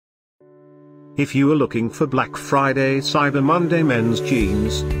If you are looking for Black Friday Cyber Monday men's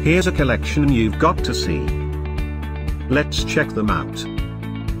jeans, here's a collection you've got to see. Let's check them out.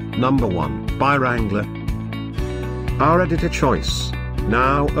 Number 1, by Wrangler. Our editor choice,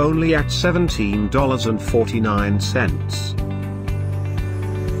 now only at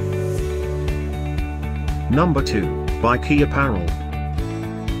 $17.49. Number 2, by Apparel.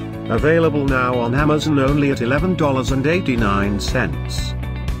 Available now on Amazon only at $11.89.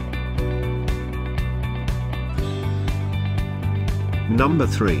 Number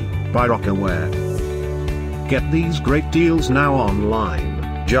 3, by Rocawear. Get these great deals now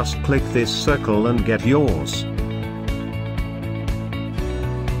online, just click this circle and get yours.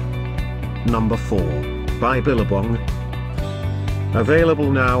 Number 4, by Billabong. Available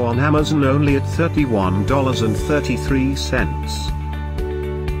now on Amazon only at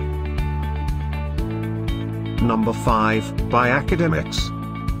 $31.33. Number 5, by Akademiks.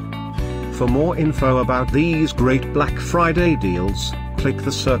 For more info about these great Black Friday deals, click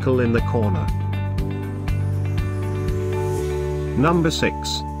the circle in the corner. Number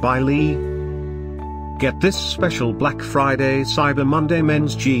 6, by Lee. Get this special Black Friday Cyber Monday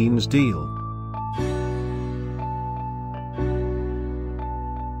men's jeans deal.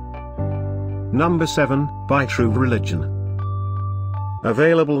 Number 7, by True Religion.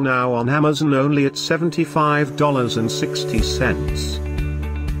 Available now on Amazon only at $75.60.